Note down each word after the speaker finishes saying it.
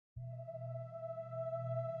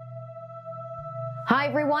Hi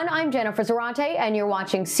everyone, I'm Jennifer Zarate and you're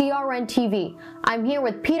watching CRNTV. I'm here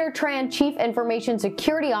with Peter Tran, Chief Information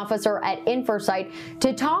Security Officer at Inversight,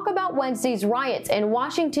 to talk about Wednesday's riots in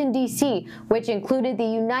Washington, D.C., which included the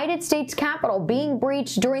United States Capitol being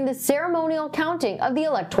breached during the ceremonial counting of the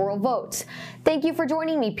electoral votes. Thank you for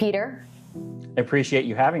joining me, Peter. I appreciate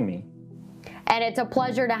you having me. And it's a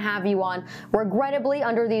pleasure to have you on, regrettably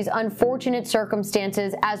under these unfortunate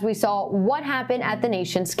circumstances as we saw what happened at the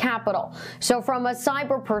nation's capital. So from a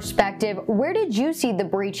cyber perspective, where did you see the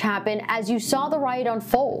breach happen as you saw the riot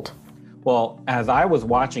unfold? Well, as I was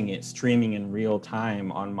watching it streaming in real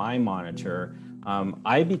time on my monitor,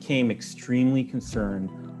 I became extremely concerned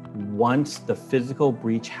once the physical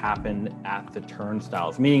breach happened at the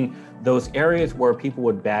turnstiles, meaning those areas where people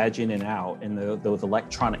would badge in and out and those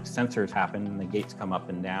electronic sensors happen and the gates come up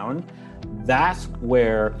and down. That's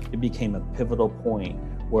where it became a pivotal point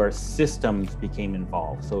where systems became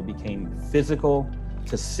involved. So it became physical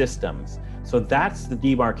to systems. So that's the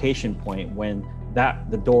demarcation point when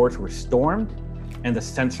the doors were stormed and the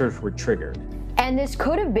sensors were triggered. And this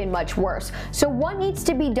could have been much worse. So what needs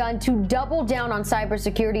to be done to double down on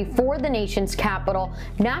cybersecurity for the nation's capital,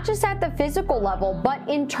 not just at the physical level, but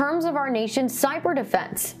in terms of our nation's cyber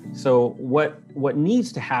defense? So what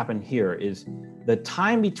needs to happen here is the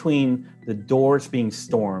time between the doors being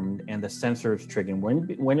stormed and the sensors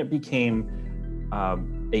triggering, when it became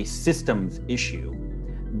a systems issue,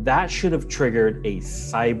 that should have triggered a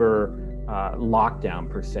cyber lockdown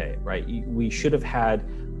per se, right? We should have had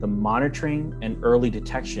the monitoring and early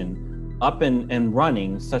detection up and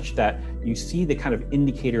running such that you see the kind of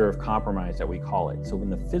indicator of compromise that we call it. So when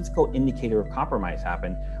the physical indicator of compromise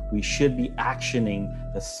happened, we should be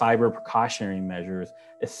actioning the cyber precautionary measures,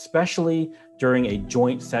 especially during a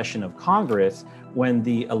joint session of Congress when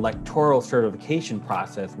the electoral certification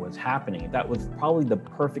process was happening. That was probably the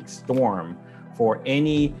perfect storm for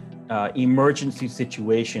any emergency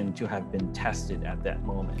situation to have been tested at that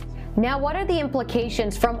moment. Now, what are the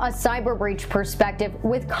implications from a cyber breach perspective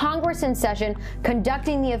with Congress in session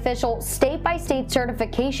conducting the official state-by-state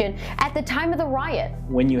certification at the time of the riot?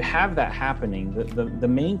 When you have that happening, the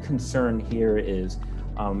main concern here is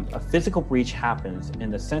a physical breach happens,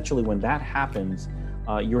 and essentially when that happens,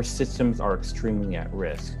 your systems are extremely at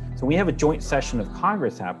risk. So we have a joint session of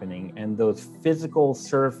Congress happening and those physical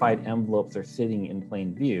certified envelopes are sitting in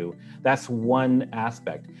plain view. That's one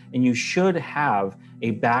aspect. And you should have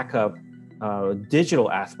a backup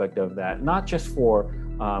digital aspect of that, not just for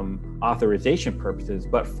authorization purposes,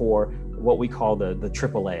 but for what we call the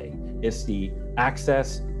AAA. It's the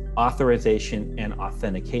access, authorization, and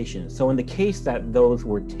authentication. So in the case that those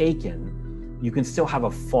were taken, you can still have a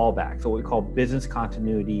fallback, so what we call business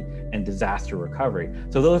continuity and disaster recovery.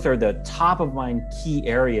 So those are the top of mind key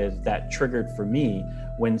areas that triggered for me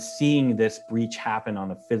when seeing this breach happen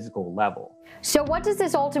on a physical level. So what does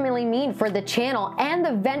this ultimately mean for the channel and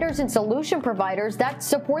the vendors and solution providers that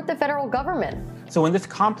support the federal government? So in this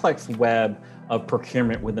complex web of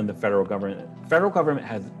procurement within the federal government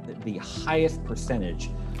has the highest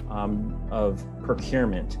percentage of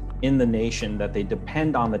procurement in the nation that they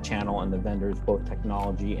depend on the channel and the vendors, both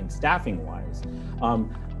technology and staffing wise.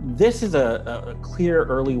 This is a clear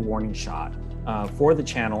early warning shot for the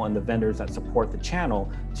channel and the vendors that support the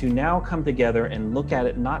channel to now come together and look at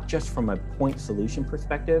it not just from a point solution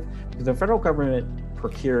perspective, because the federal government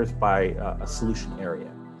procures by a solution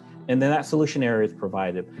area. And then that solution area is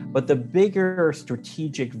provided. But the bigger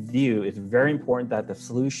strategic view is very important that the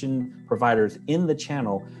solution providers in the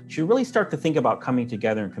channel should really start to think about coming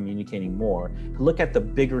together and communicating more, to look at the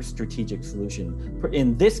bigger strategic solution.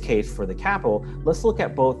 In this case, for the Capitol, let's look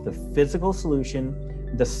at both the physical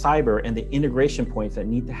solution, the cyber, and the integration points that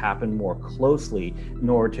need to happen more closely in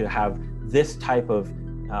order to have this type of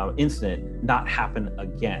incident not happen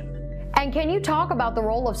again. And can you talk about the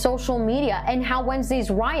role of social media and how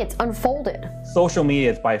Wednesday's riots unfolded? Social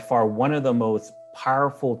media is by far one of the most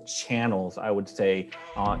powerful channels, I would say,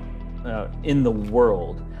 in the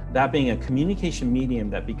world. That being a communication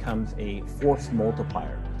medium that becomes a force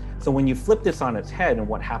multiplier. So when you flip this on its head, and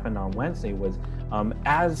what happened on Wednesday was,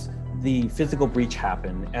 as the physical breach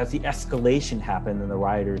happened, as the escalation happened in the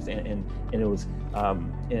rioters, and it was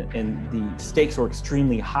and the stakes were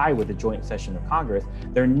extremely high with the joint session of Congress,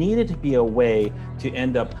 there needed to be a way to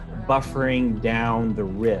end up buffering down the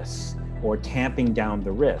risks or tamping down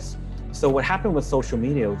the risks. So what happened with social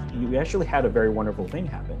media, you actually had a very wonderful thing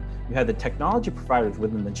happen. You had the technology providers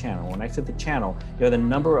within the channel. When I said the channel, you had a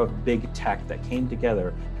number of big tech that came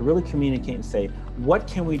together to really communicate and say, what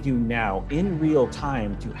can we do now in real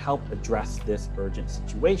time to help address this urgent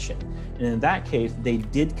situation? And in that case, they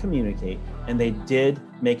did communicate and they did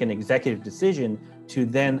make an executive decision to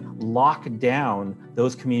then lock down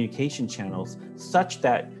those communication channels such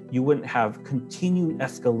that you wouldn't have continued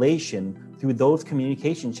escalation through those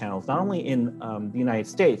communication channels, not only in the United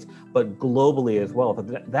States, but globally as well.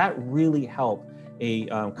 That really helped a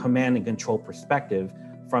command and control perspective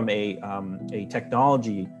from a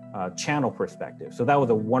technology channel perspective. So that was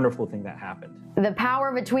a wonderful thing that happened. The power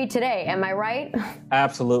of a tweet today, am I right?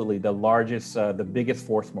 Absolutely, the largest, the biggest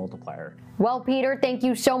force multiplier. Well, Peter, thank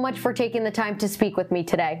you so much for taking the time to speak with me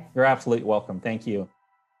today. You're absolutely welcome. Thank you.